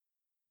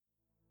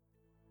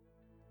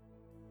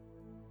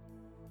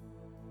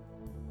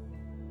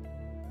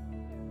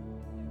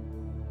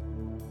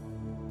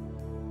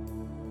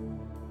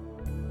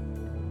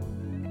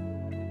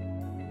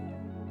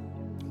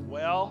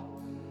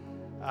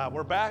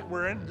We're back.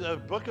 We're in the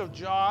book of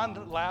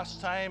John.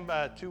 Last time,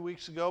 2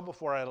 weeks ago,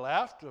 before I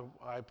left,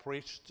 I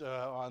preached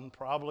on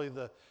probably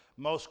the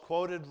most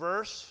quoted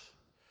verse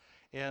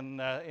in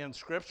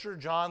Scripture,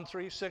 John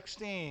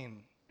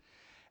 3:16.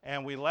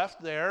 And we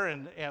left there,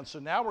 and so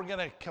now we're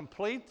going to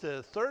complete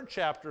the third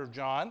chapter of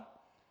John.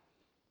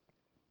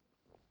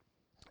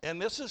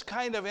 And this is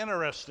kind of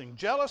interesting.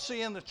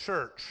 Jealousy in the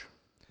church.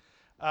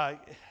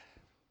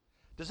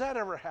 Does that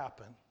ever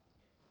happen?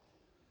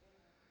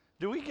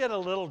 Do we get a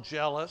little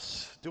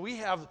jealous? Do we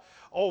have,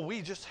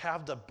 we just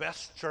have the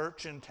best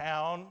church in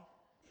town?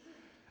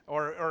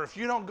 Or if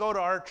you don't go to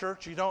our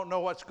church, you don't know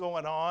what's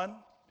going on?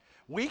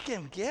 We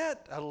can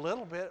get a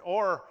little bit,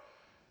 well,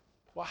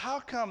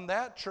 how come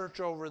that church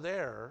over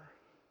there,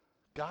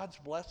 God's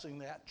blessing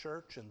that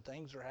church and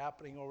things are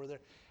happening over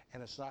there,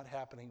 and it's not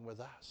happening with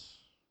us?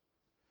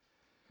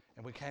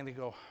 And we kind of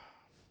go,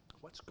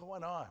 what's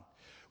going on?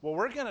 Well,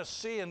 we're going to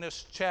see in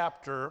this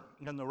chapter,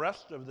 in the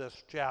rest of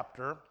this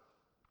chapter,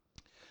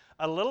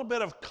 a little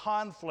bit of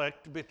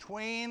conflict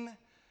between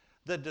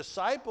the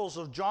disciples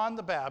of John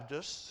the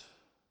Baptist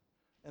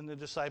and the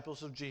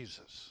disciples of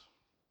Jesus.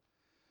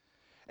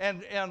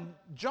 And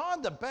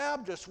John the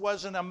Baptist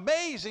was an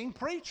amazing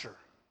preacher.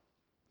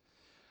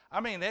 I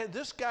mean,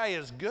 this guy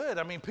is good.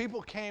 I mean,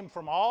 people came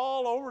from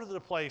all over the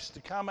place to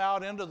come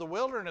out into the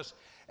wilderness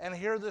and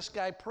hear this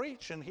guy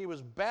preach, and he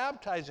was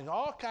baptizing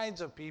all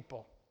kinds of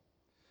people.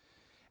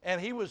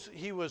 And he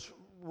was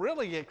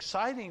really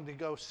exciting to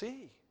go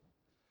see.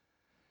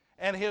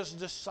 And his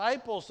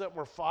disciples that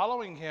were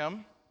following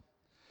him,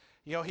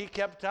 he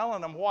kept telling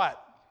them what?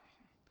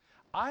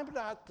 I'm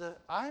not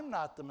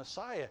the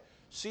Messiah.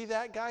 See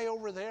that guy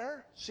over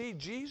there? See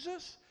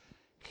Jesus?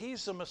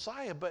 He's the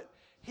Messiah. But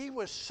he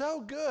was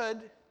so good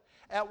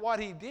at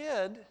what he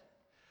did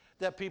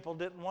that people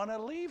didn't want to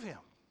leave him.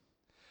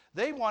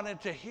 They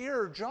wanted to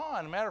hear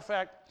John. Matter of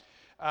fact,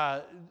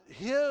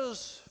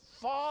 his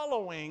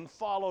following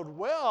followed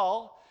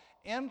well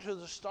into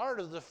the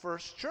start of the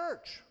first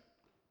church.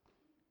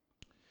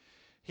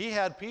 He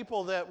had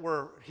people that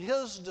were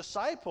his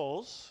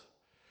disciples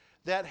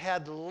that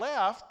had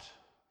left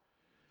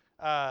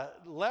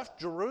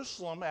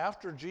Jerusalem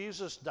after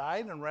Jesus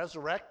died and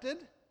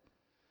resurrected.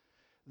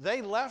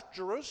 They left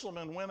Jerusalem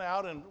and went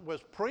out and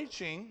was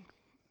preaching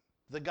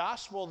the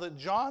gospel that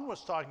John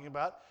was talking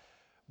about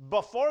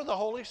before the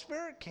Holy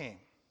Spirit came.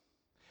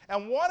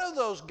 And one of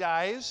those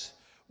guys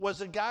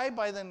was a guy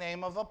by the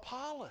name of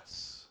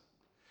Apollos.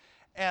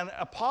 And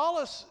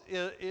Apollos,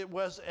 it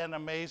was an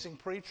amazing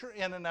preacher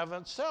in and of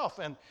himself.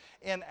 And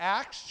in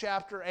Acts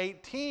chapter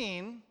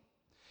 18,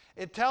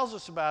 it tells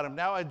us about him.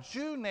 Now, a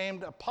Jew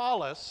named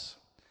Apollos,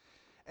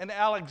 an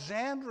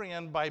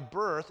Alexandrian by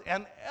birth,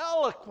 an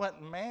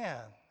eloquent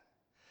man,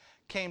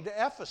 came to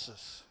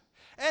Ephesus.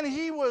 And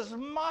he was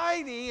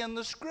mighty in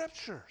the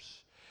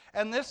Scriptures.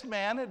 And this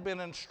man had been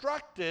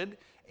instructed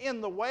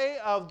in the way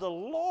of the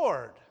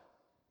Lord.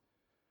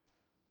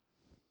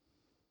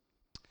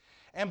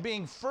 And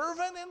being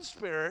fervent in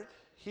spirit,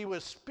 he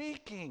was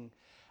speaking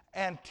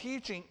and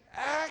teaching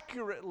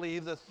accurately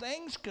the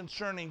things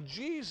concerning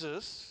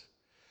Jesus,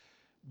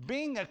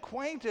 being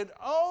acquainted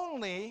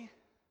only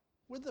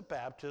with the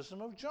baptism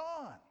of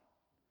John.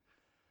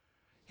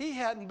 He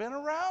hadn't been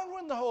around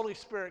when the Holy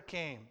Spirit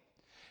came.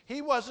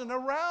 He wasn't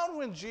around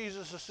when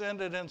Jesus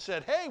ascended and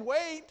said, hey,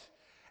 wait,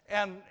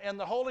 and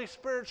the Holy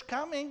Spirit's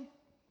coming.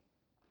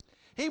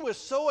 He was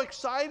so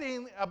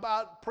excited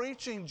about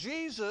preaching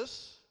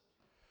Jesus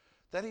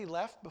that he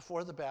left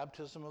before the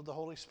baptism of the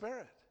Holy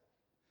Spirit.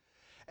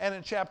 And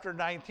in chapter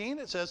 19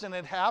 it says, and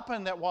it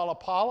happened that while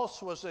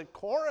Apollos was at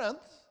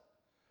Corinth,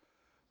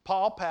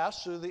 Paul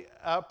passed through the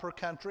upper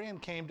country and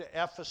came to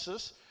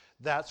Ephesus.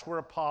 That's where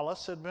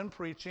Apollos had been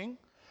preaching,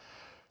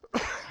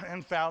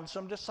 and found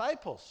some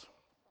disciples.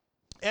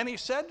 And he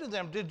said to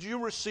them, did you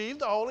receive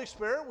the Holy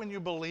Spirit when you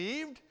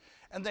believed?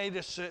 And they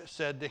just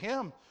said to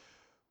him,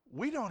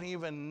 we don't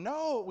even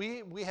know,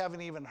 we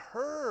haven't even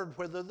heard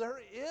whether there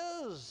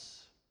is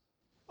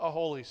a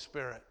Holy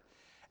Spirit.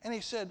 And he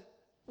said,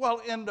 well,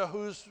 into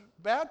whose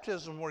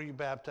baptism were you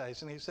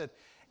baptized? And he said,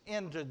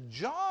 into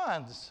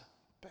John's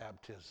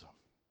baptism.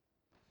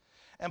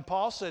 And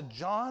Paul said,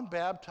 John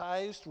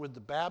baptized with the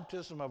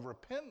baptism of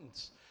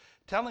repentance,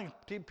 telling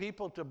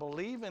people to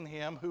believe in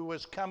him who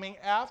was coming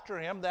after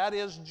him, that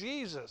is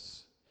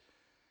Jesus.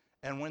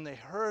 And when they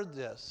heard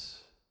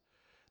this,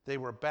 they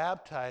were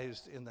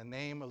baptized in the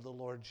name of the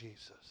Lord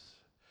Jesus.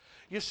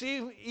 You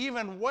see,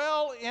 even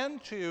well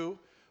into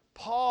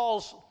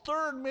Paul's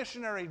third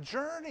missionary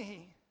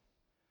journey,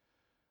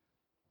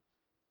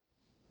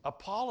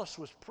 Apollos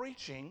was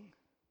preaching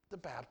the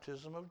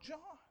baptism of John.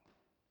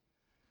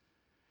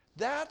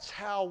 That's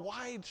how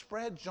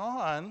widespread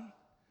John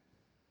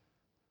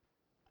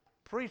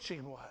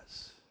preaching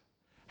was.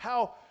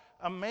 How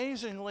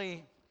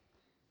amazingly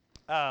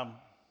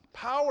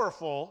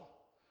powerful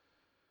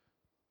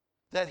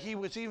that he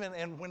was even,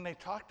 and when they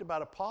talked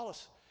about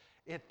Apollos,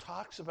 it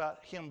talks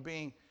about him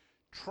being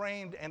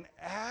trained and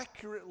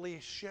accurately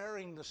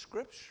sharing the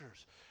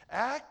Scriptures,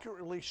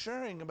 accurately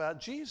sharing about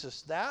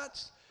Jesus.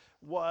 That's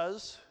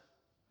was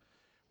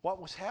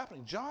what was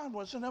happening. John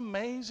was an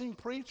amazing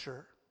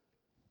preacher.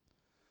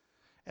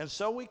 And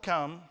so we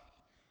come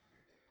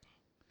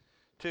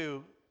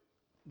to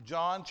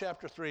John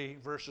chapter 3,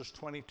 verses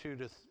 22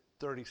 to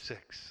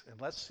 36. And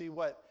let's see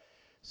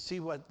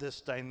what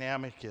this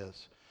dynamic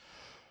is.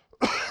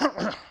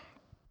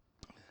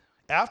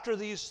 After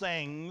these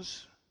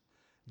things,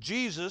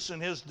 Jesus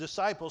and his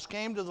disciples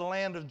came to the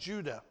land of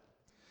Judah.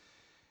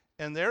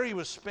 And there he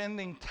was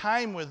spending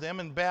time with them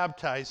and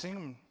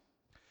baptizing.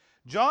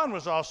 John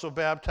was also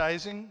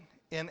baptizing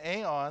in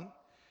Aenon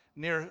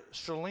near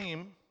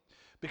Salim,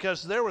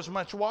 because there was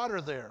much water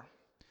there.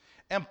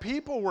 And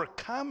people were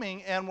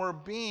coming and were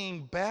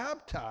being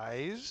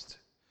baptized,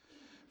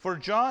 for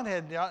John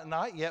had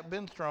not yet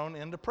been thrown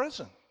into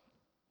prison.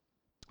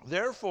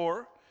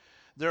 Therefore,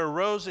 there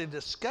arose a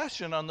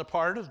discussion on the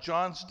part of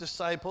John's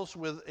disciples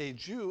with a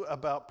Jew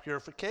about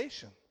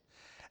purification.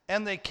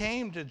 And they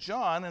came to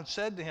John and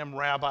said to him,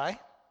 Rabbi,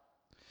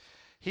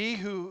 he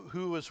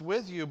who was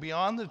with you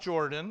beyond the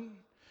Jordan,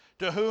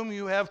 to whom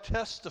you have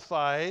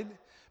testified,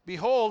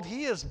 behold,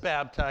 he is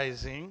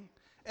baptizing,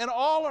 and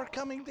all are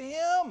coming to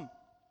him.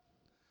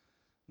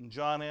 And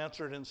John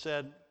answered and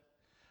said,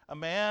 a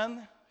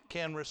man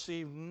can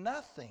receive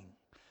nothing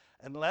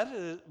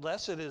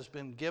unless it has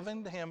been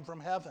given to him from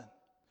heaven.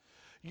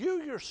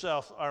 You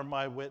yourself are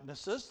my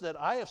witnesses that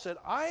I have said,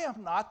 I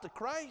am not the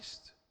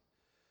Christ,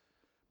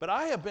 but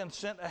I have been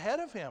sent ahead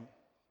of him.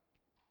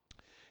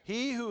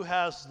 He who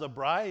has the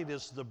bride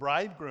is the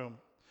bridegroom,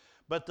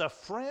 but the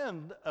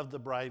friend of the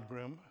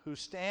bridegroom who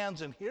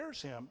stands and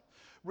hears him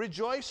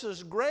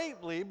rejoices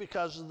greatly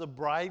because of the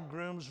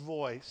bridegroom's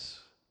voice.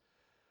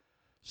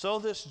 So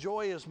this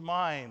joy is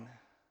mine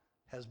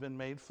has been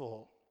made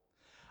full.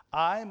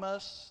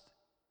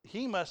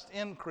 He must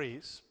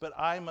increase, but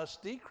I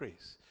must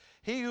decrease.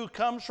 He who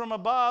comes from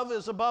above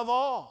is above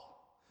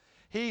all.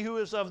 He who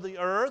is of the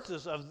earth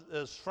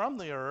is from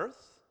the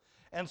earth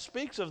and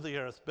speaks of the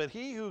earth, but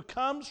he who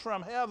comes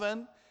from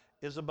heaven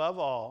is above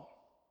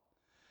all.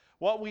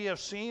 What we have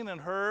seen and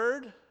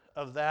heard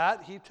of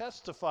that he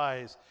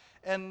testifies,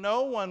 and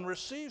no one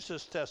receives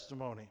his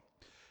testimony.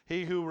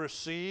 He who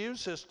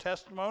receives his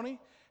testimony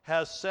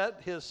has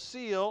set his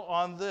seal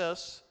on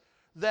this,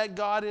 that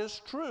God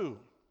is true.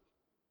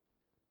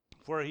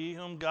 For he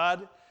whom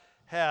God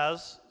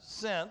has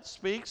sent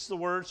speaks the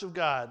words of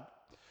God,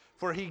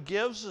 for he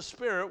gives the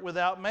Spirit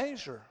without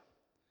measure.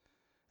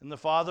 And the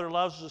Father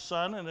loves the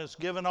Son and has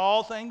given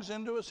all things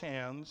into his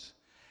hands.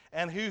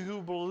 And he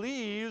who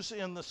believes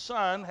in the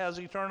Son has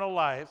eternal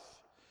life,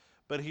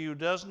 but he who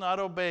does not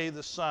obey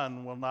the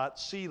Son will not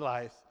see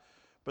life,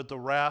 but the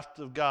wrath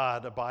of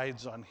God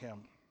abides on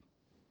him.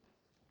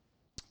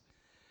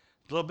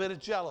 A little bit of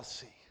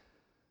jealousy.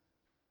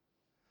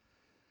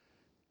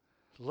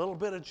 A little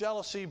bit of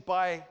jealousy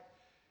by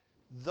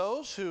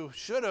those who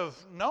should have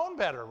known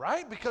better,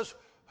 right? Because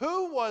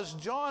who was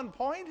John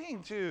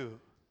pointing to?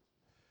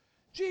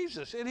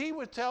 Jesus. And he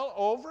would tell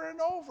over and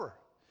over.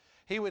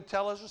 He would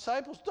tell his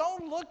disciples,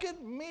 don't look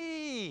at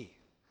me.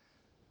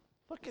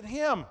 Look at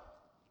him.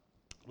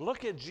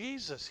 Look at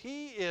Jesus.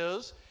 He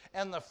is,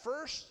 and the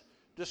first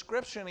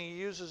description he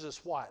uses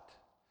is what?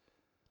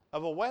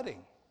 Of a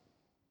wedding.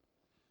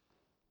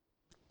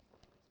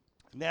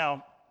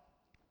 Now,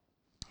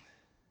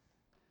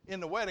 in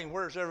the wedding,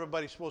 where's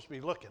everybody supposed to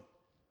be looking?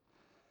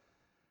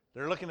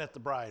 They're looking at the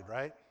bride,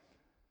 right?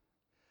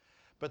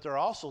 But they're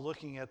also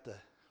looking at the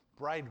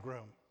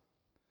bridegroom,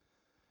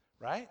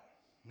 right?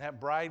 And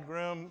that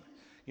bridegroom,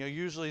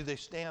 usually they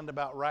stand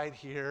about right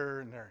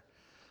here and they're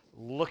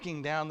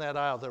looking down that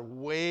aisle. They're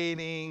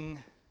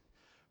waiting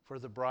for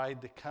the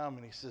bride to come.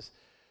 And he says,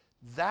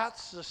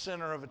 that's the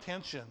center of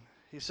attention.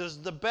 He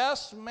says, the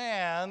best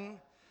man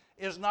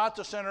is not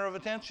the center of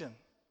attention.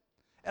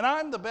 And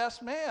I'm the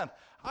best man.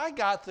 I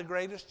got the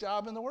greatest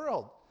job in the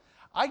world.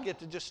 I get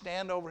to just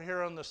stand over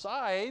here on the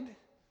side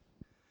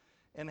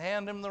and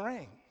hand him the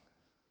ring.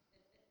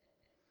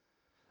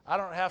 I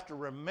don't have to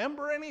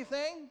remember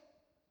anything.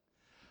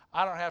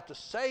 I don't have to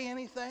say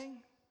anything.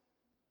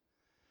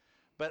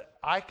 But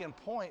I can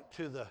point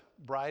to the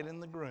bride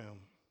and the groom.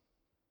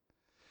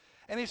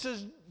 And he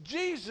says,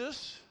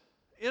 Jesus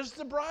is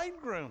the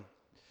bridegroom.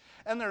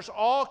 And there's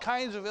all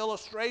kinds of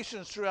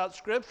illustrations throughout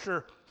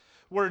Scripture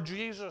where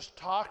Jesus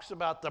talks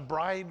about the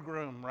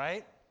bridegroom,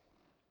 right?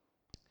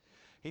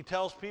 He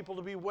tells people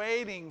to be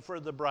waiting for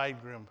the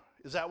bridegroom.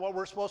 Is that what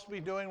we're supposed to be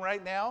doing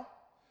right now?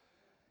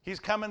 He's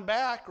coming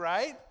back,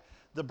 right?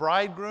 The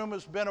bridegroom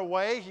has been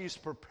away. He's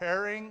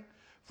preparing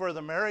for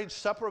the marriage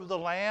supper of the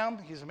Lamb.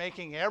 He's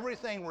making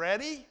everything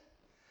ready.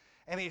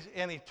 And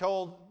he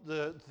told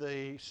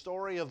the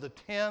story of the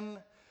 10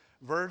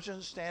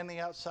 virgins standing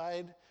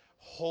outside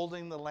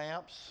holding the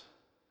lamps.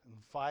 And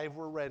 5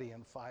 were ready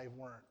and 5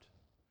 weren't.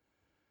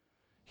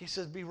 He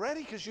says, be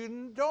ready because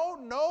you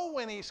don't know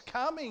when he's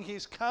coming.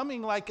 He's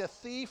coming like a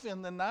thief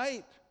in the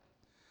night.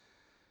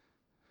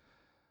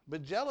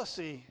 But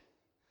jealousy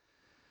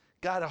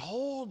got a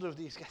hold of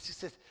these guys. He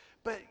said,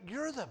 but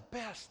you're the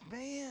best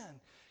man.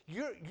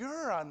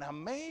 You're an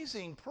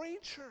amazing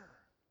preacher.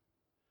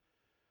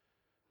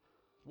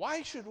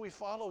 Why should we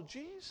follow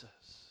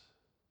Jesus?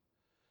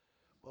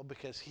 Well,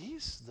 because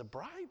he's the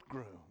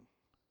bridegroom.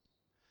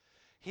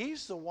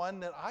 He's the one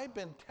that I've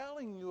been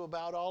telling you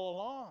about all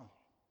along.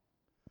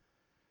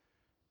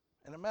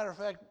 And as a matter of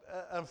fact,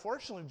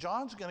 unfortunately,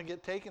 John's going to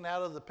get taken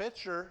out of the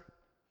picture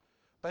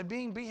by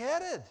being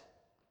beheaded.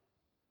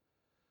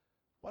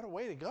 What a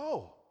way to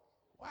go.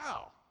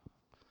 Wow.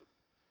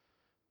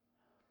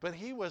 But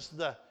he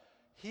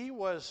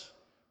was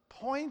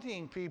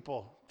pointing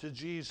people to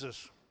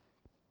Jesus.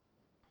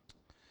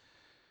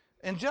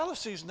 And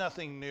jealousy is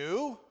nothing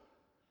new.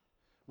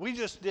 We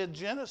just did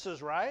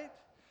Genesis, right?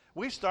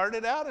 We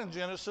started out in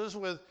Genesis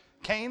with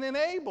Cain and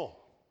Abel.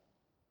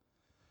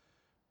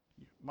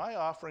 My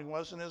offering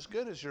wasn't as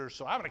good as yours,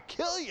 so I'm going to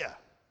kill you.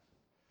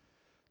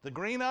 The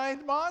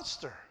green-eyed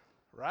monster,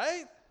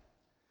 right?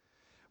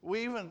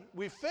 We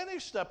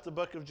finished up the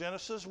book of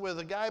Genesis with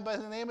a guy by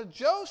the name of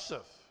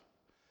Joseph.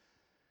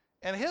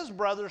 And his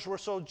brothers were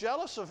so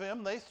jealous of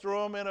him, they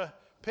threw him in a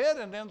pit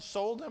and then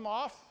sold him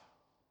off.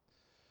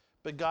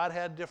 But God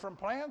had different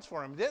plans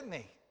for him, didn't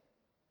he?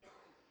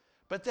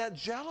 But that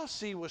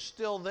jealousy was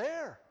still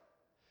there.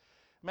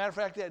 Matter of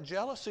fact, that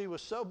jealousy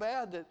was so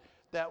bad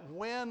that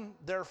when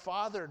their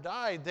father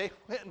died, they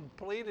went and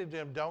pleaded to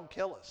him, don't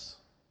kill us.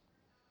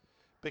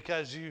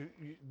 Because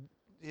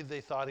they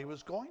thought he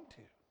was going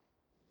to.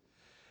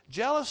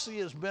 Jealousy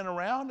has been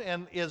around,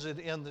 and is it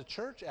in the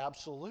church?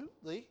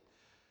 Absolutely.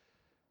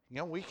 You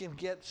know, we can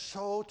get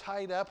so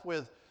tied up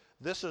with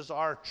this is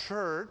our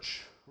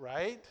church,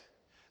 right?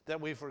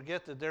 That we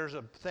forget that there's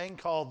a thing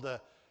called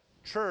the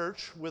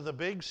church with a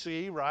big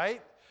C,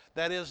 right?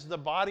 That is the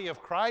body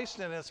of Christ,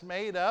 and it's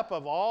made up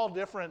of all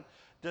different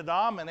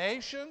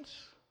denominations.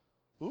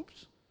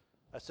 Oops,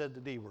 I said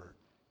the D word.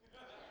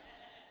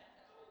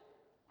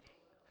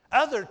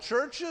 Other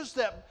churches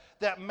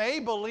that may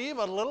believe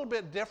a little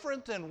bit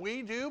different than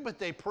we do, but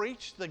they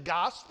preach the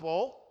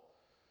gospel.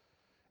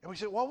 And we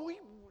say, well,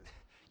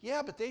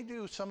 yeah, but they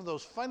do some of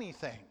those funny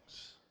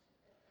things.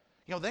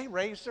 You know, they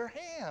raise their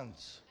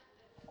hands.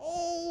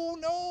 Oh,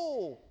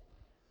 no.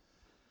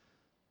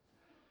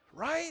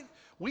 Right?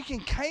 We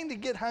can kind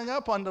of get hung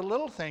up on the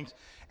little things.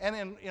 And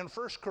in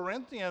 1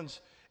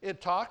 Corinthians,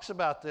 it talks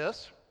about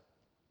this.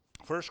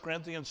 1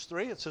 Corinthians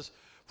 3, it says,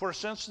 for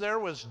since there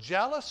was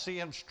jealousy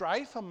and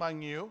strife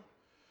among you,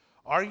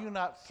 are you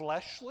not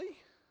fleshly?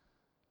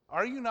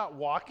 Are you not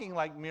walking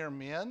like mere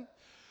men?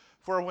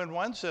 For when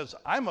one says,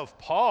 I'm of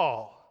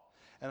Paul,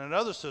 and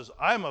another says,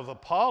 I'm of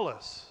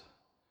Apollos,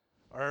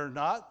 are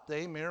not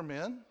they mere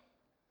men?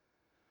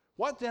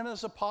 What then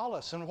is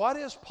Apollos, and what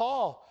is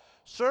Paul?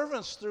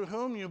 Servants through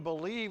whom you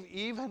believe,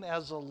 even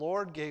as the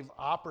Lord gave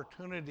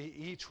opportunity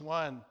each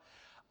one.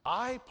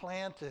 I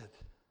planted,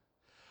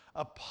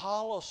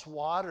 Apollos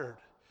watered,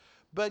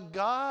 but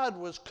God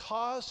was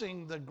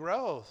causing the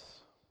growth,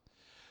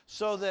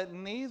 so that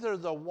neither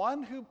the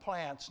one who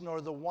plants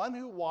nor the one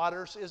who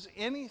waters is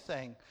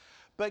anything,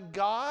 but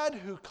God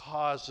who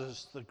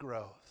causes the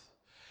growth.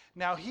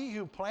 Now he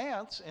who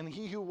plants and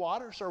he who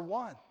waters are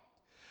one,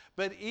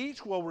 but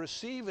each will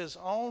receive his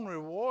own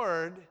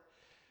reward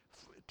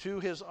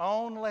to his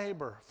own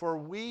labor. For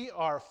we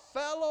are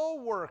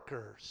fellow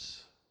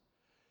workers,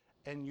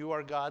 and you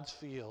are God's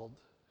field,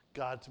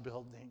 God's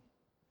building.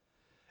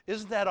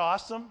 Isn't that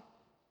awesome?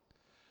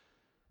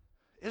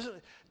 Isn't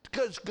it?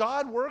 Because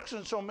God works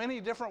in so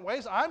many different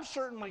ways. I'm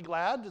certainly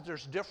glad that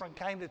there's different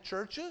kind of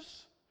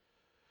churches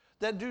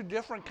that do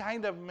different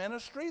kind of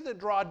ministry, that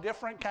draw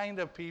different kind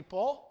of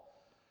people,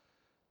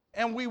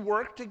 and we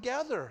work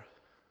together.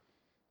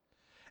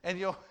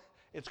 And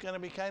it's going to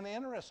be kind of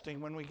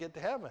interesting when we get to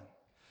heaven,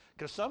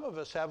 because some of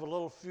us have a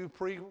little few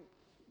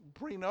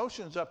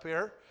pre-notions up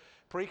here,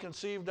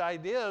 preconceived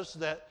ideas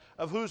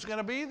of who's going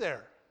to be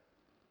there.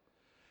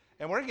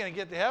 And we're going to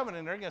get to heaven,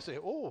 and they're going to say,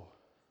 oh,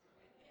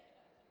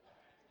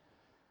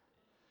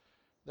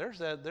 there's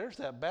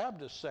that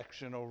Baptist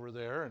section over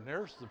there, and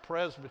there's the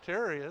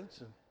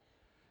Presbyterians, and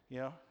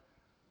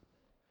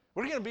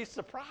we're going to be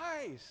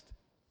surprised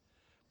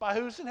by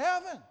who's in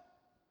heaven,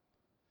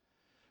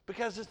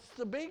 because it's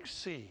the big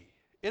C,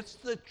 it's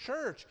the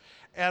church,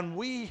 and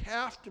we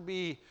have to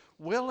be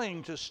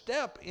willing to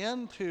step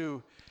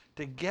into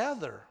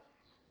together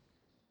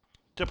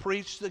to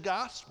preach the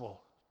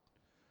gospel.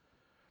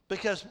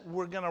 Because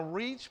we're going to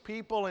reach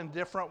people in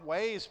different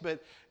ways,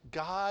 but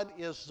God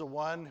is the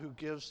one who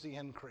gives the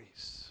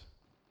increase.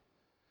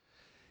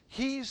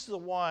 He's the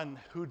one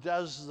who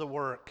does the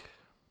work.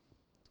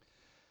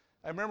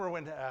 I remember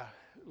when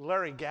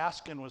Larry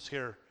Gaskin was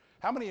here.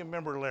 How many of you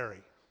remember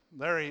Larry?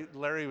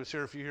 Larry was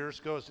here a few years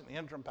ago as an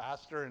interim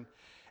pastor,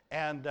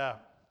 and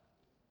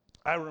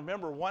I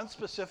remember one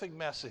specific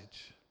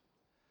message,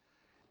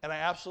 and I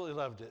absolutely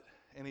loved it.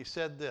 And he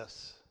said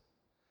this: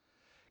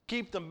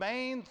 keep the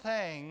main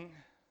thing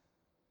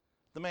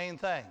the main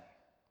thing.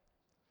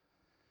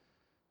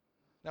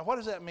 Now, what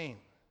does that mean?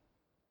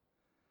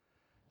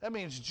 That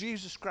means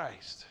Jesus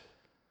Christ.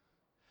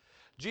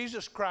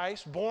 Jesus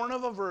Christ, born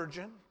of a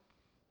virgin,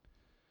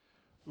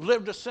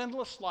 lived a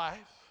sinless life,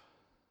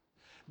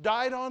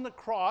 died on the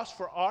cross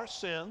for our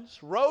sins,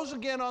 rose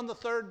again on the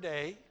third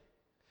day,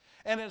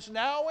 and is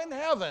now in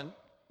heaven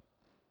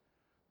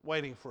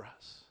waiting for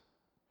us.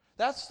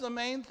 That's the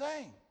main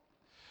thing.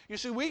 You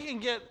see, we can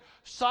get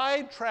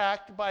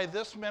sidetracked by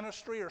this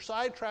ministry or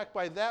sidetracked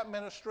by that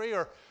ministry,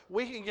 or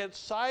we can get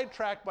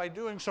sidetracked by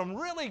doing some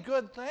really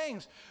good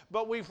things,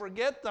 but we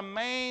forget the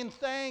main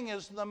thing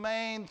is the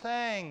main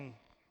thing.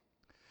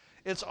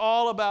 It's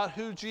all about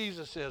who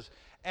Jesus is.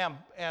 And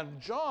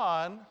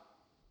John,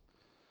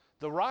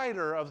 the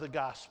writer of the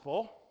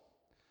gospel,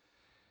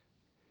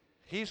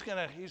 he's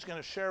going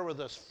to share with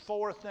us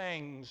 4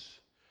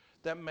 things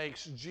that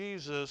makes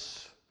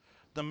Jesus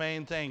the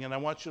main thing. And I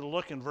want you to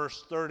look in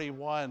verse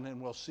 31 and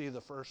we'll see the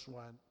first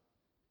one.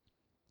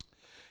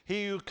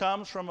 He who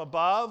comes from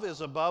above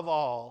is above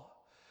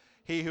all.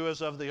 He who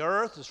is of the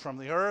earth is from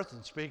the earth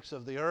and speaks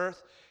of the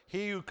earth.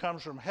 He who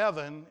comes from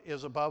heaven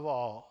is above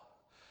all.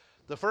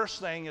 The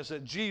first thing is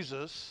that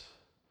Jesus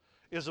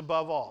is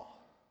above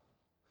all.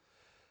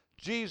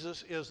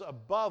 Jesus is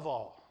above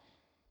all.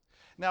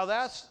 Now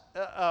that's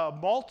a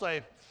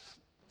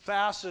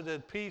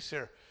multifaceted piece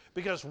here,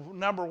 because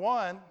number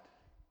one,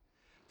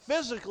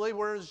 physically,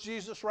 where is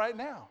Jesus right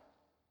now?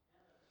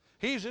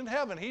 He's in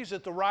heaven. He's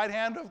at the right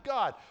hand of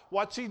God.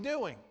 What's he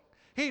doing?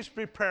 He's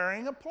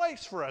preparing a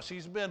place for us.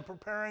 He's been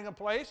preparing a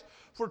place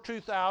for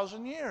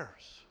 2,000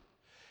 years.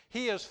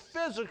 He is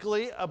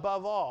physically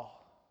above all.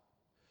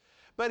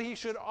 But he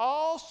should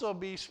also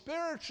be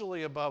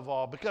spiritually above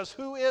all, because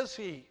who is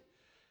he?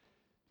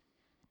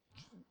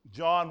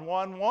 John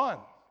 1:1,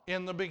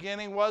 in the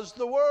beginning was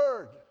the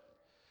Word.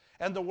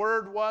 And the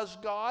Word was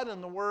God,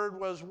 and the Word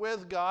was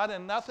with God,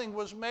 and nothing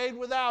was made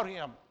without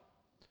him.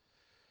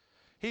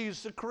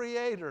 He's the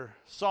creator.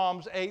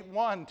 Psalms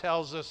 8:1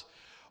 tells us,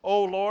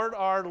 O Lord,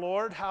 our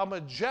Lord, how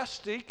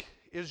majestic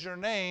is your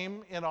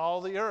name in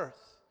all the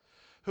earth,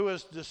 who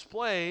has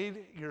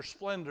displayed your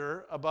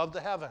splendor above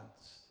the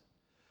heavens.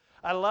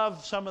 I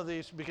love some of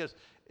these because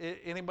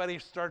anybody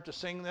start to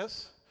sing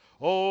this?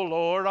 O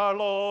Lord, our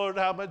Lord,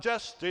 how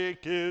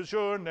majestic is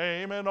your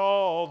name in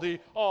all the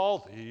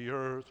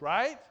earth,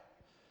 right?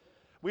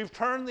 We've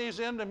turned these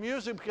into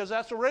music because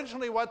that's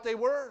originally what they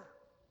were.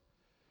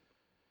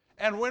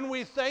 And when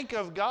we think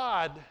of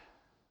God,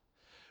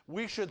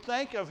 we should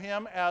think of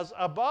him as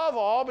above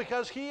all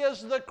because he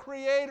is the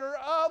creator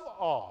of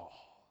all.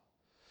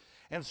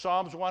 In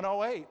Psalms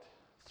 108,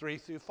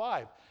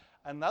 3-5,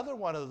 another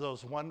one of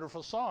those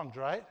wonderful songs,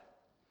 right?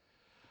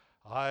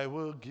 I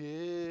will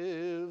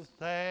give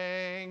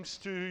thanks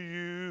to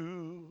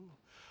you,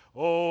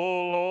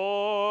 O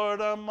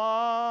Lord,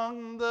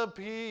 among the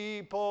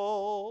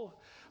people.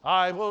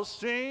 I will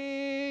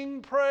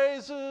sing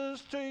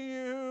praises to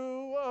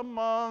you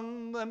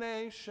among the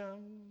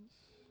nations.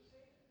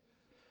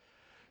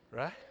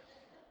 Right?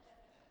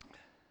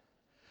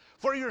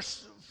 For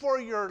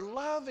your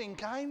loving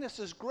kindness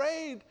is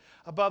great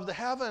above the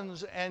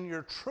heavens, and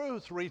your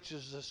truth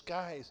reaches the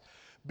skies.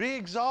 Be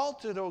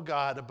exalted, O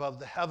God, above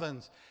the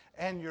heavens,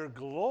 and your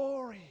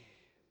glory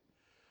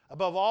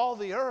above all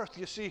the earth.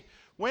 You see,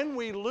 when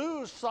we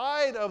lose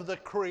sight of the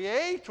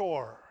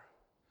Creator,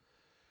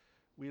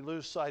 we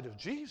lose sight of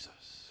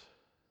Jesus.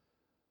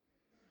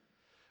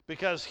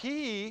 Because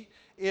he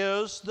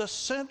is the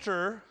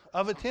center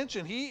of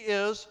attention. He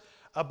is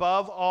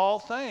above all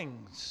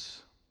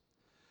things.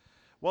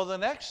 Well, the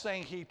next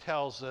thing he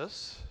tells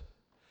us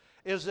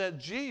is that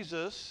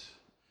Jesus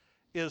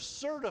is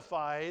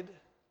certified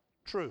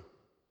true.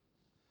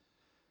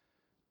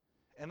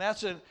 And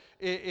that's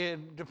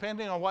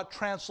depending on what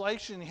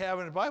translation you have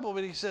in the Bible,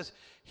 but he says,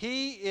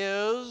 he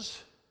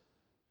is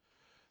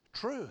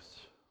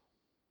truth.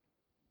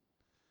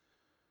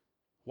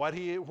 What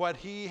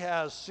he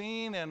has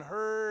seen and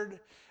heard,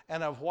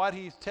 and of what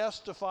he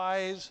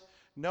testifies,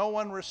 no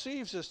one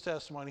receives his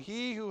testimony.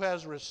 He who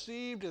has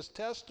received his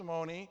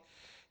testimony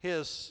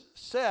has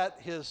set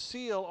his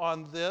seal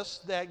on this,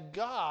 that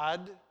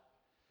God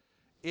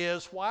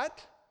is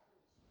what?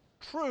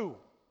 True.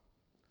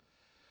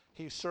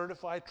 He's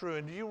certified true.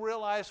 And do you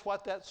realize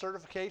what that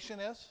certification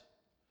is?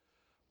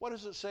 What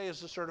does it say is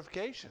the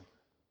certification?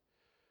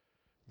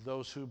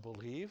 Those who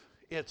believe.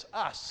 It's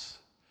us.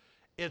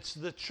 It's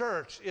the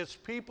church. It's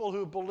people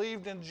who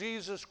believed in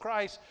Jesus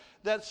Christ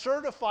that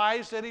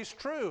certifies that he's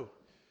true.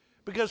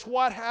 Because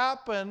what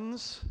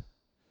happens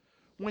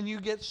when you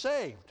get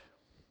saved?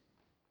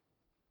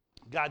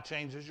 God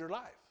changes your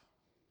life.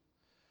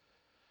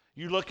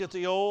 You look at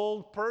the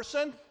old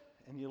person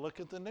and you look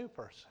at the new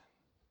person.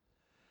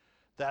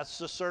 That's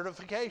the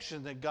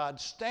certification that God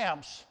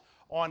stamps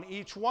on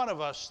each one of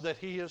us that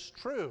he is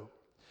true.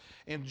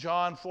 In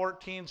John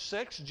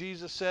 14:6,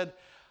 Jesus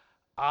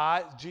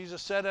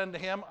said unto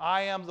him,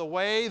 I am the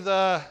way,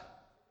 the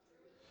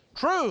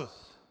truth,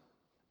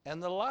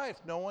 and the life.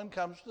 No one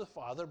comes to the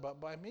Father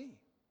but by me.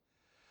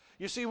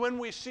 You see, when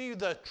we see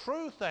the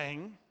true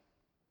thing,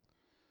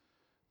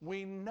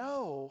 we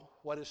know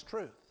what is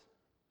truth.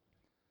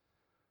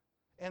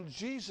 And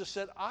Jesus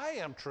said, I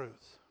am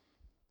truth.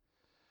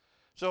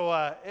 So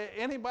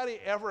anybody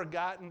ever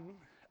gotten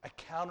a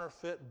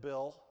counterfeit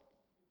bill?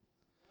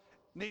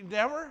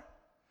 Never?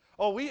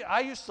 Oh,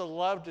 I used to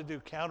love to do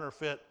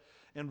counterfeit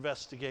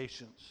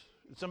investigations.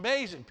 It's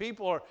amazing.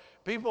 People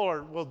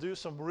will do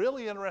some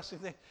really interesting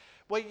things.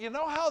 Well, you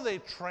know how they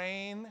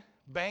train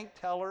bank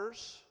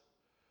tellers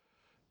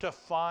to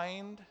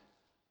find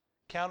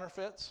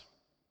counterfeits?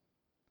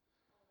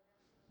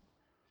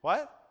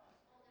 What?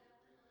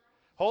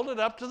 Hold it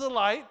up to the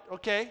light.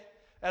 Okay.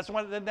 That's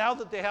now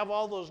that they have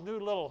all those new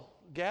little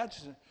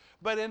gadgets.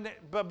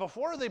 But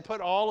before they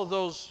put all of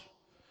those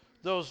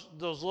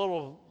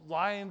little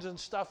lines and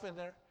stuff in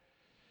there,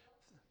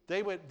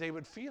 they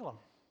would feel them.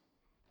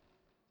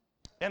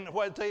 And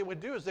what they would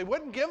do is they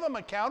wouldn't give them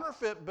a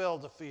counterfeit bill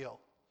to feel.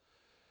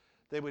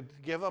 They would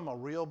give them a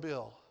real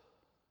bill.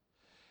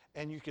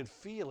 And you could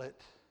feel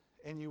it,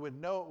 and you would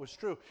know it was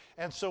true.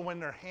 And so when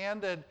they're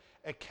handed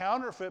a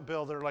counterfeit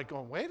bill, they're like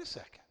going, wait a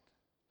second.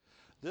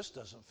 This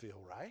doesn't feel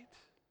right.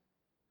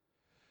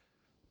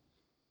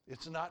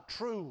 It's not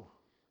true.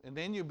 And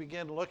then you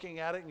begin looking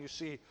at it and you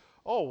see,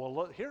 oh,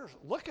 well,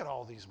 look at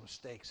all these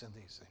mistakes in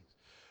these things.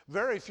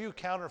 Very few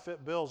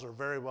counterfeit bills are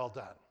very well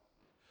done.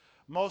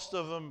 Most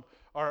of them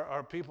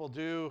are people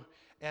do,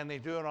 and they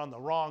do it on the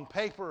wrong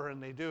paper,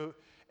 and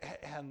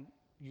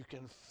you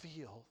can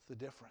feel the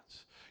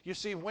difference. You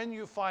see, when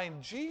you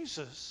find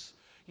Jesus,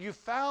 you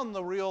found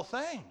the real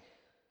thing.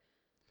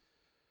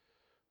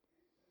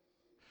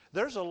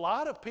 There's a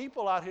lot of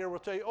people out here will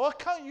tell you, oh,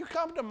 you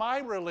come to my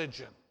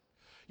religion.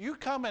 You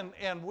come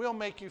and we'll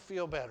make you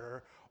feel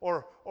better,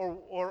 or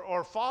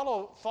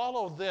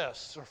follow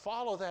this, or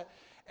follow that.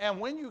 And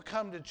when you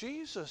come to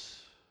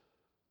Jesus,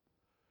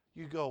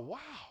 you go, wow,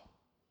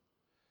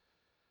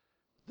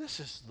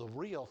 this is the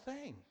real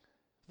thing.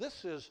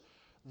 This is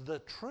the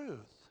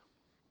truth.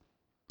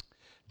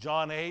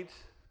 John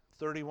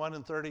 8:31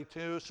 and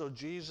 32, so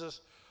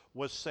Jesus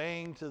was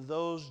saying to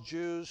those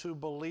Jews who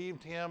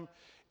believed him,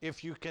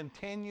 if you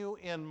continue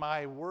in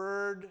my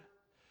word,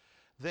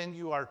 then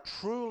you are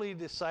truly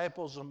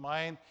disciples of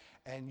mine,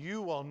 and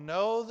you will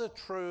know the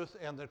truth,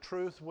 and the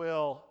truth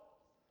will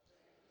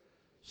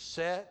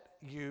set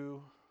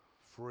you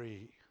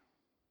free.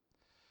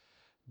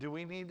 Do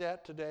we need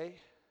that today?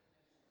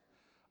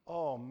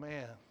 Oh,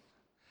 man.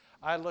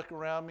 I look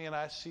around me and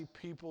I see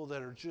people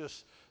that are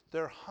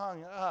they're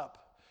hung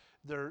up.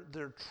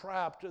 They're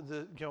trapped.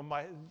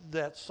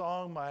 That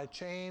song, My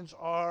Chains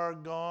Are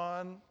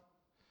Gone.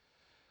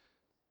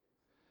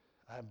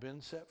 I've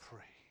been set free.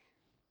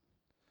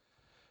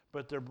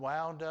 But they're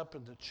wound up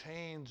in the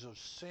chains of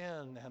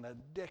sin and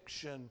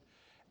addiction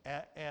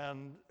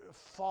and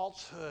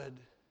falsehood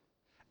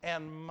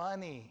and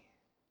money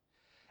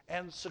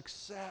and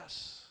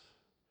success.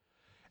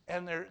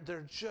 And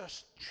they're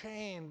just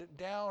chained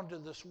down to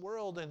this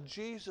world. And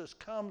Jesus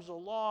comes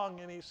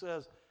along and he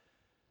says,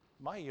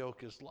 my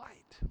yoke is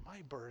light.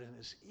 My burden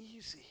is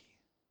easy.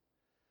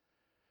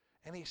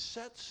 And he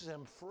sets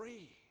them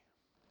free.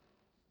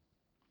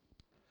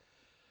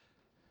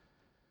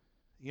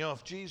 You know,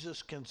 if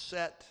Jesus can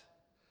set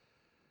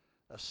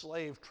a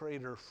slave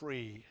trader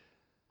free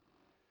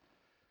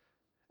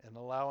and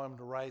allow him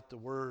to write the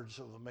words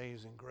of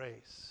amazing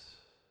grace,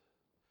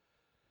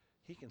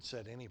 he can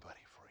set anybody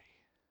free.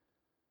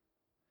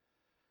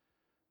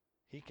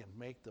 He can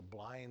make the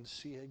blind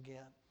see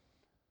again,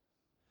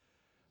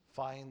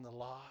 find the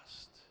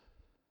lost.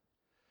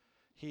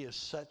 He is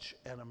such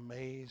an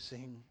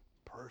amazing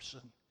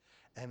person,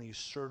 and he's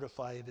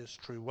certified as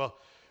true. Well,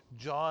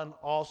 John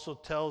also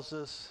tells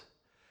us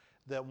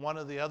that one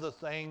of the other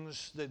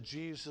things that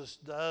Jesus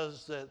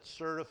does that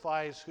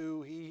certifies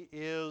who he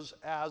is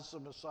as the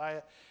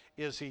Messiah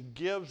is he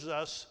gives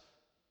us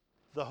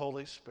the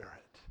Holy Spirit.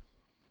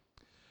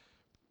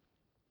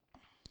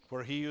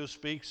 For he who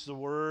speaks the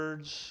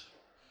words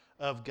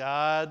of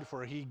God,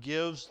 for he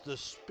gives the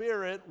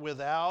Spirit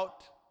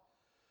without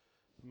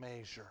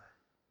measure.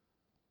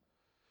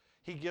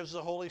 He gives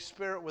the Holy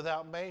Spirit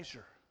without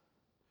measure.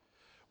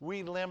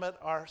 We limit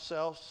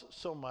ourselves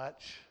so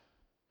much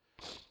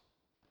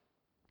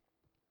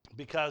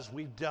because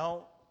we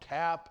don't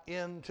tap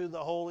into the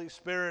Holy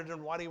Spirit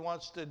and what he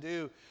wants to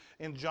do.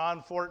 In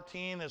John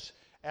 14,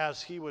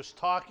 as he was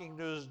talking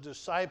to his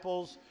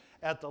disciples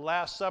at the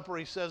Last Supper,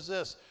 he says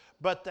this,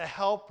 but the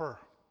Helper,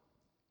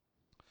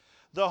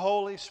 the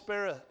Holy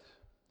Spirit,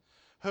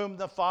 whom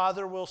the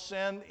Father will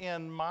send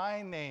in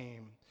my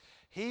name,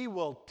 he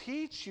will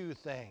teach you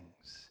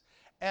things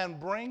and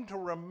bring to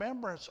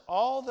remembrance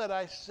all that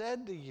I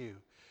said to you.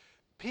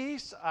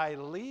 Peace I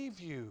leave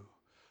you.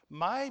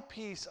 My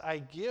peace I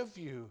give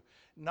you.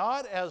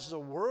 Not as the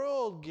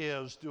world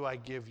gives do I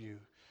give you.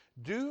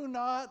 Do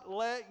not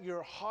let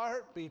your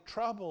heart be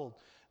troubled,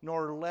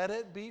 nor let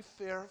it be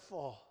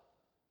fearful.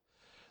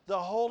 The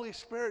Holy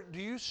Spirit,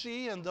 do you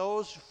see in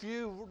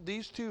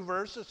these two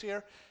verses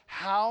here,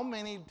 how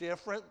many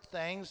different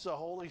things the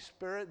Holy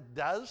Spirit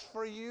does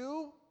for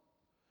you?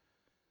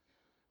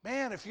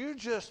 Man, if you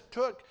just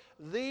took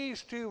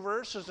these two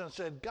verses and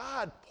said,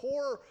 God,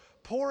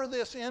 pour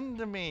this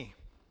into me.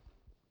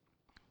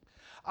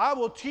 I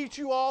will teach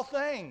you all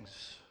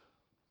things.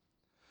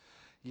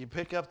 You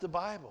pick up the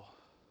Bible,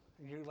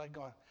 and you're like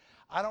going,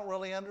 I don't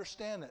really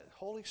understand it.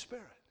 Holy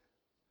Spirit,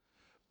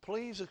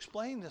 please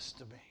explain this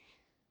to me.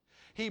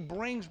 He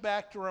brings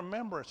back to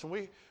remembrance. And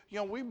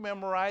we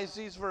memorize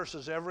these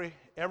verses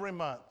every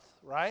month,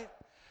 right?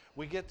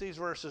 We get these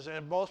verses,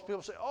 and most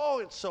people say, oh,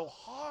 it's so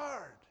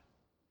hard.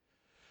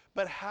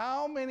 But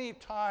how many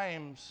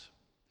times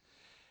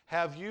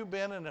have you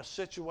been in a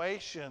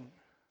situation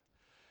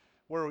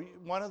where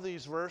one of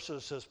these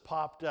verses has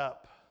popped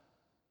up,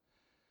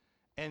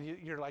 and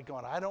you're like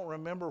going, I don't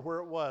remember where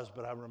it was,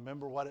 but I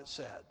remember what it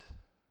said.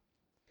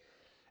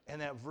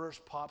 And that verse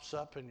pops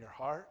up in your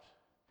heart,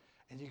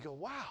 and you go,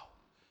 wow,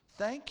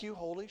 thank you,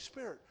 Holy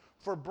Spirit,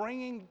 for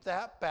bringing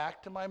that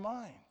back to my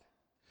mind.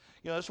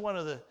 That's one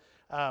of the,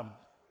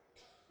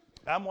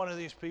 I'm one of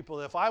these people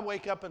that if I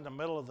wake up in the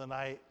middle of the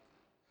night,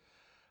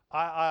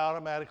 I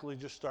automatically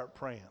just start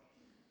praying.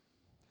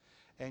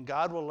 And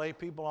God will lay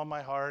people on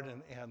my heart,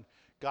 and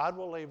God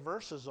will lay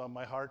verses on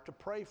my heart to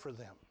pray for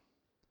them.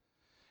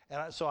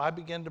 And so I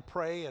begin to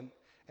pray, and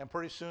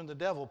pretty soon the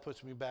devil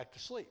puts me back to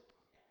sleep.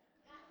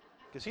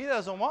 Because he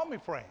doesn't want me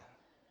praying.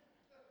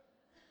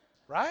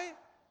 Right?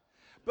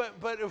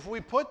 But if we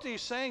put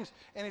these things,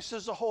 and he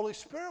says the Holy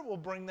Spirit will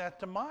bring that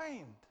to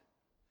mind.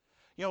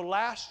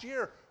 Last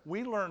year,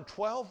 we learned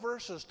 12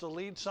 verses to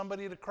lead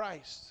somebody to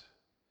Christ.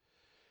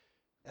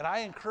 And I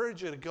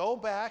encourage you to go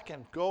back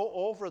and go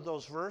over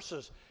those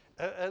verses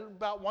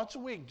about once a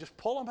week. Just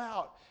pull them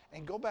out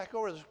and go back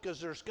over this,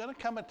 because there's going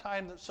to come a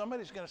time that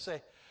somebody's going to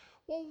say,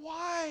 well,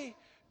 why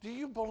do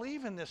you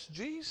believe in this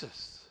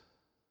Jesus?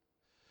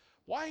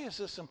 Why is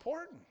this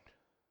important?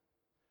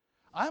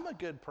 I'm a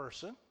good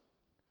person.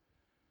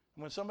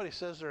 When somebody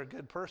says they're a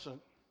good person,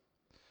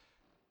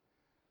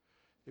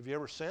 have you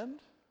ever sinned?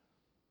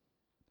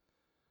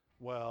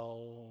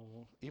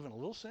 Well, even a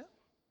little sin?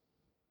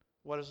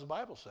 What does the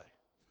Bible say?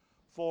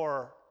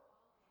 For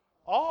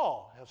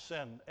all have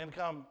sinned and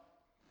come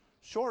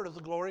short of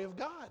the glory of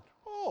God.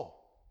 Oh,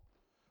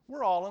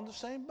 we're all in the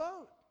same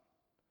boat.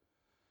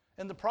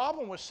 And the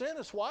problem with sin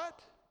is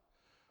what?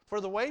 For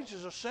the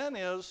wages of sin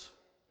is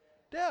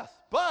death.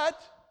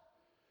 But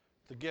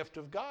the gift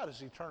of God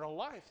is eternal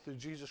life through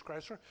Jesus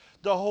Christ.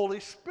 The Holy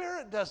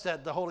Spirit does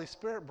that. The Holy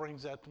Spirit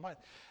brings that to mind.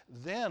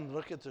 Then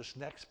look at this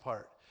next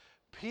part.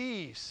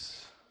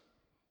 Peace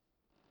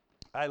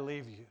I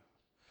leave you.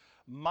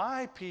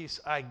 My peace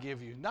I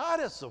give you,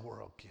 not as the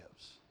world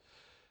gives.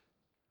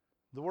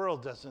 The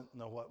world doesn't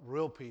know what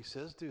real peace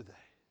is, do they?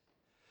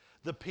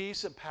 The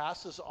peace that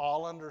passes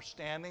all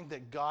understanding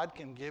that God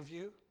can give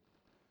you.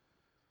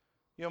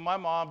 My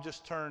mom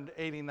just turned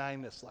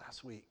 89 this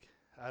last week.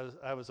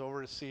 I was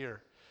over to see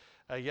her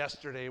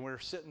yesterday, and we were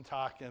sitting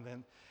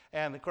talking,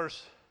 and of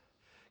course,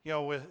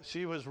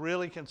 she was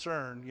really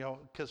concerned,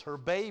 because her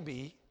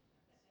baby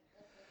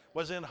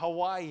was in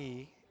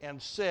Hawaii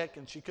and sick,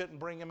 and she couldn't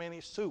bring him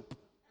any soup.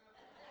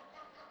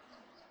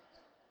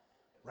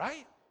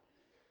 Right?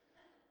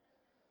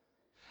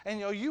 And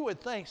you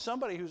would think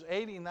somebody who's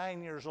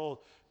 89 years old,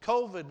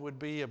 COVID would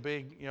be a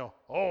big, you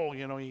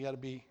got to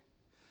be.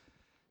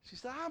 She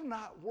said, I'm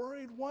not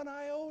worried one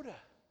iota.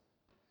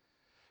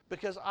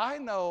 Because I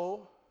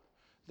know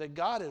that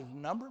God has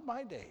numbered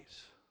my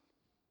days.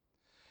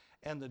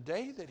 And the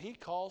day that he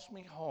calls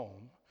me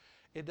home,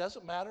 it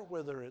doesn't matter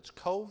whether it's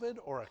COVID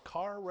or a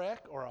car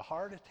wreck or a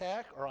heart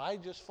attack or I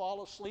just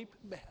fall asleep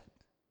in bed.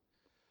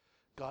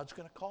 God's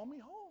going to call me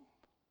home.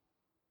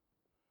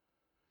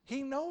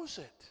 He knows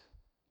it.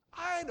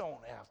 I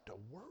don't have to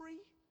worry.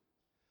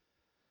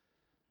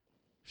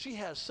 She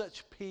has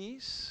such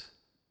peace.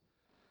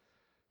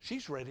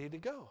 She's ready to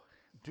go.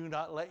 Do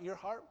not let your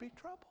heart be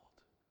troubled.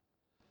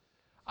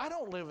 I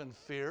don't live in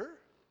fear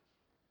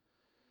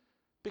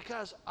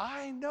because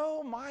I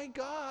know my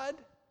God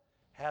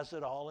has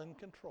it all in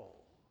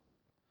control.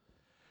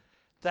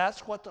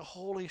 That's what the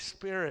Holy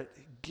Spirit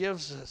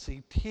gives us.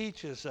 He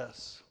teaches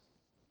us.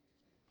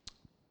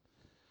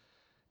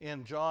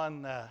 In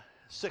John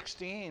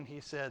 16,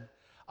 he said,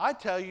 I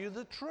tell you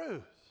the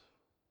truth.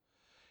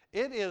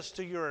 It is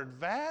to your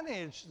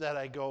advantage that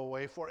I go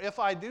away. For if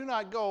I do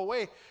not go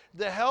away,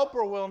 the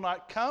Helper will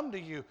not come to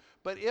you.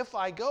 But if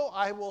I go,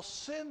 I will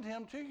send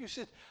him to you. He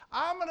said,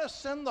 I'm going to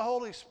send the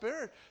Holy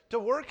Spirit to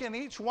work in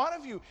each one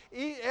of you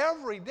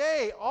every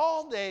day,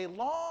 all day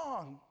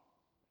long.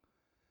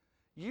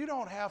 You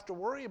don't have to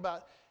worry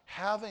about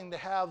having to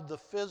have the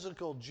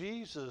physical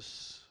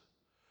Jesus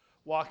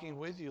walking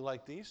with you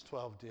like these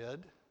 12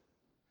 did.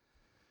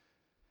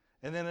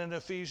 And then in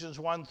Ephesians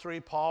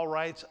 1:3, Paul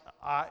writes,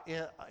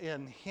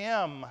 in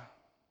him,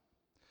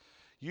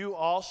 you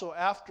also,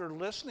 after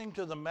listening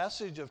to the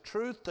message of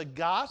truth, the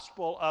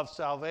gospel of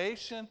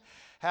salvation,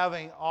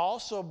 having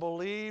also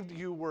believed,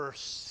 you were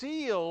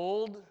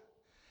sealed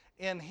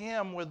in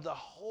him with the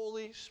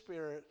Holy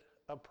Spirit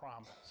of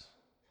promise.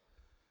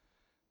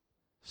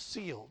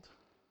 Sealed.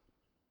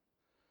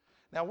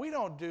 Now, we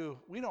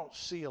don't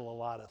seal a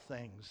lot of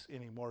things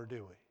anymore,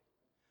 do we?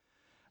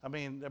 I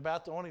mean,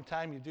 about the only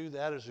time you do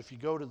that is if you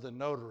go to the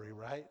notary,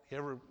 right?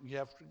 You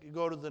have to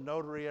go to the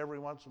notary every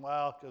once in a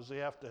while because they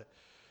have to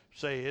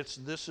say,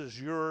 this is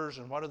yours,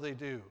 and what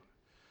do?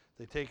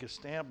 They take a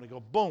stamp and they go,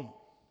 boom,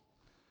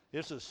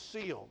 This is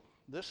sealed.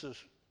 This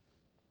is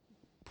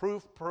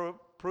proof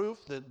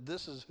that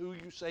this is who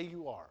you say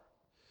you are.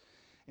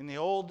 In the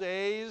old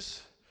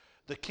days,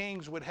 the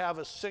kings would have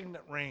a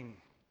signet ring.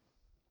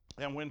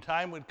 And when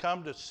time would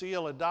come to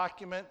seal a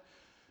document,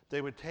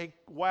 they would take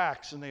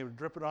wax and they would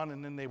drip it on,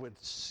 and then they would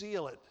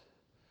seal it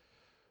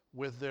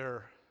with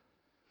their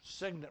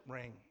signet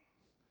ring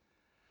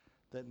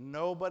that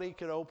nobody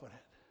could open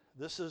it.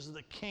 This is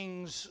the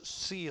king's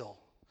seal.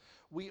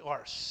 We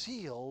are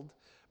sealed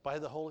by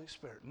the Holy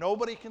Spirit.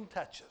 Nobody can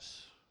touch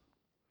us.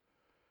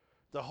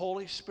 The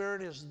Holy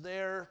Spirit is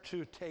there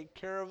to take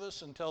care of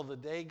us until the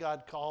day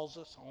God calls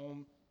us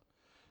home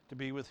to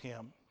be with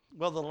Him.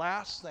 Well, the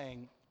last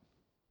thing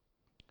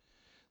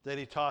that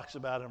he talks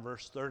about in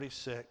verse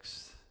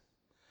 36,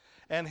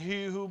 and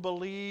he who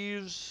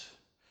believes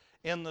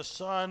in the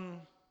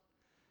Son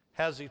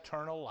has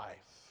eternal life.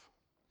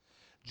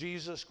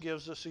 Jesus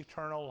gives us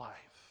eternal life.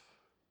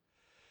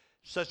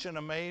 Such an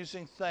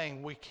amazing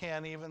thing, we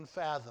can't even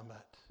fathom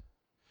it.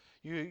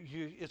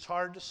 It's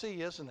hard to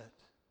see, isn't it?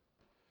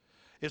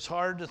 It's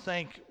hard to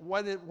think,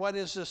 what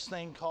is this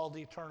thing called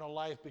eternal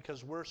life?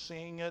 Because we're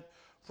seeing it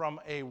from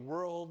a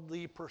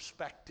worldly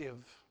perspective.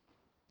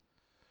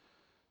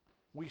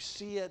 We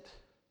see it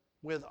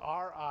with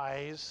our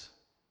eyes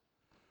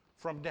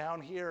from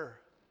down here.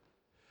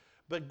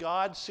 But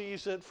God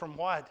sees it from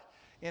what?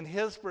 In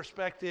His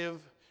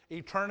perspective,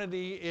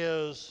 eternity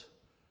is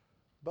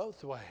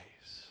both ways.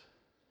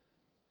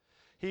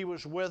 He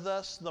was with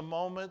us the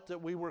moment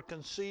that we were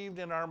conceived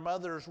in our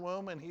mother's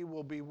womb, and He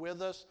will be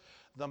with us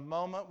the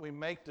moment we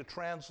make the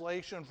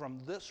translation from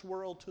this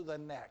world to the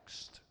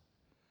next.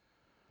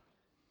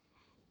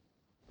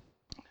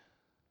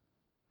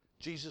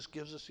 Jesus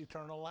gives us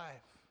eternal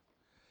life.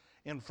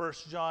 In 1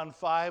 John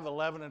 5,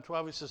 11 and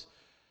 12, he says,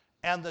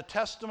 and the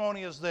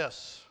testimony is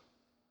this,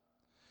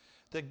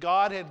 that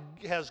God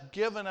has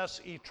given us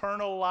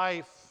eternal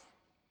life,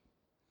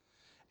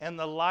 and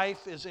the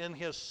life is in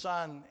His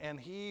Son, and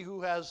he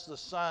who has the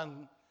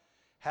Son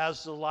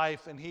has the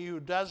life, and he who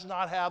does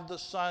not have the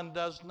Son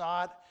does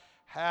not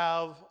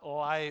have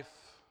life.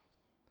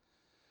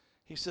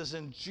 He says,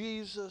 and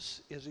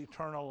Jesus is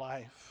eternal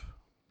life,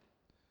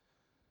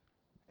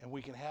 and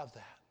we can have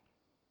that.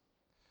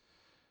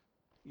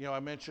 You know, I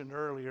mentioned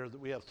earlier that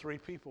we have 3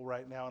 people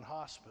right now in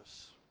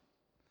hospice.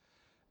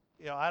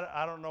 You know,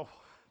 I don't know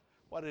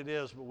what it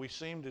is, but we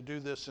seem to do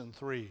this in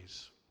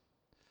threes.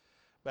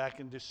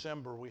 Back in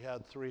December, we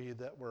had 3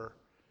 that were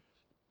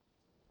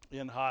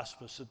in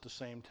hospice at the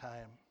same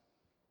time.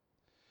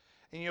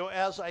 And you know,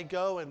 as I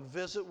go and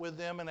visit with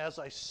them and as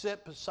I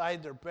sit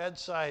beside their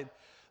bedside,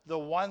 the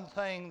one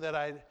thing that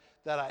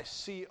I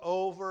see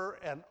over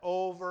and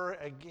over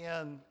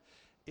again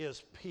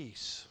is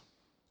peace.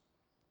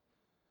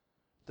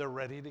 They're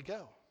ready to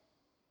go.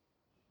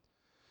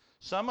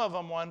 Some of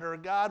them wonder,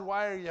 God,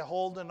 why are you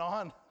holding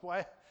on?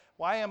 Why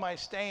am I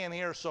staying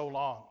here so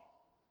long?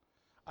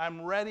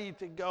 I'm ready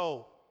to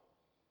go.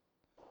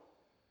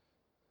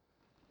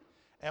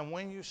 And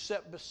when you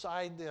sit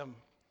beside them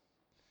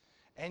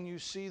and you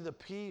see the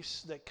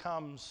peace that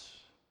comes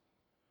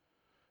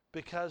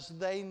because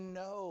they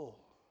know.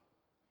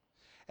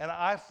 And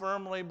I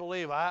firmly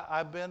believe,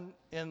 I've been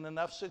in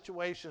enough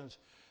situations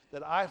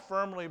that I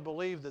firmly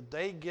believe that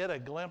they get a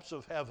glimpse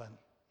of heaven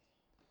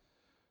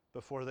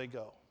before they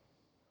go.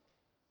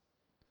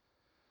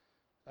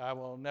 I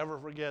will never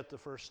forget the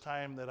first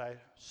time that I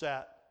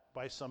sat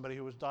by somebody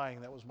who was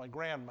dying. That was my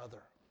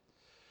grandmother.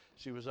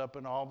 She was up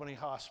in Albany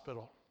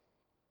Hospital.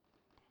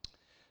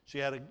 She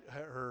had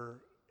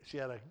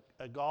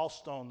a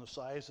gallstone the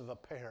size of a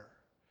pear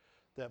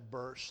that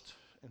burst,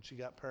 and she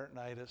got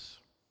peritonitis.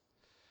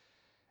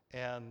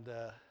 And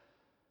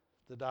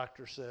the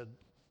doctor said,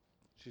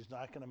 she's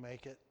not going to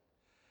make it.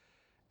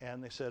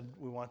 And they said,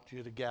 we want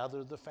you to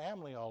gather the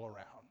family all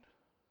around.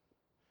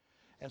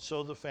 And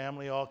so the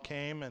family all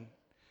came,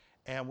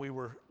 and we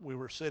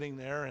were sitting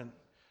there, and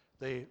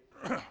they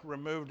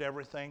removed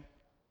everything,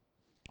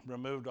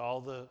 removed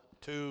all the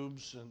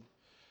tubes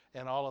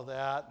and all of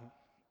that.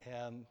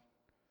 And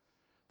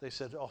they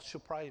said, oh,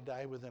 she'll probably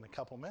die within a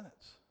couple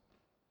minutes.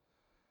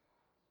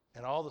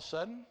 And all of a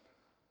sudden,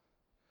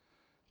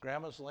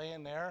 Grandma's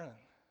laying there, and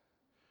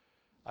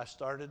I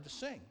started to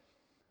sing.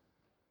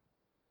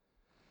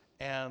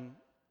 And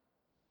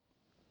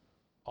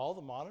all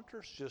the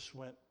monitors just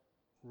went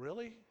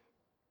really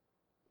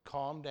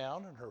calmed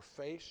down, and her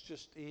face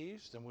just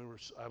eased, and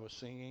I was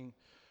singing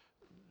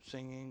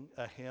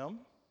a hymn.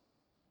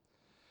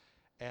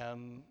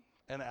 And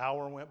an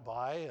hour went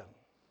by, and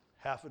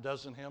half a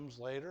dozen hymns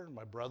later,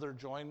 my brother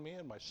joined me,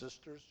 and my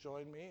sisters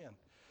joined me, and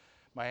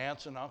my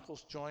aunts and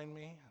uncles joined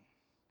me.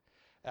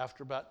 And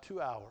after about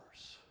 2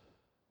 hours,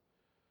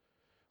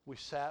 we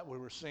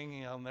were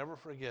singing, I'll never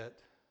forget,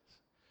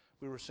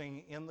 we were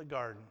singing In the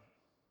Garden.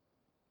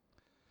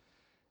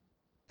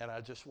 And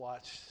I just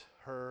watched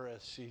her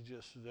as she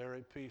just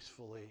very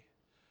peacefully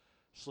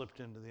slipped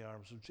into the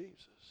arms of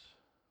Jesus.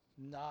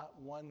 Not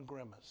one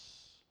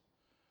grimace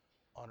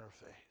on her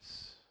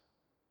face.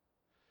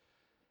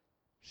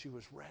 She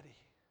was ready.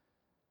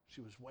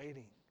 She was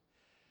waiting.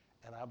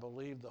 And I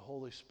believe the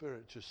Holy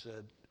Spirit just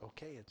said,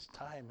 okay, it's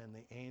time. And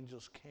the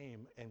angels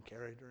came and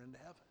carried her into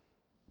heaven.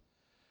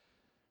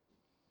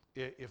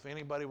 If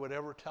anybody would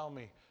ever tell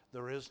me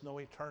there is no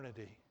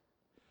eternity,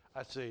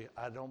 I'd say,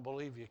 I don't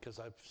believe you because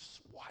I've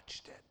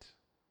watched it.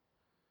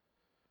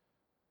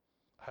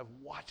 I've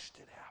watched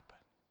it happen.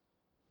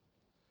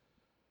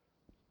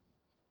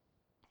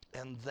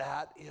 And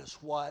that is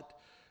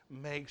what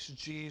makes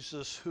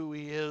Jesus who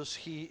he is.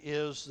 He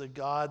is the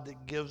God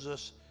that gives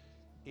us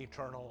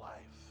eternal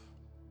life.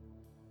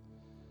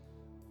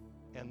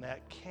 And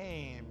that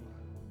came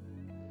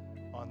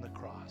on the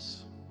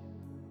cross.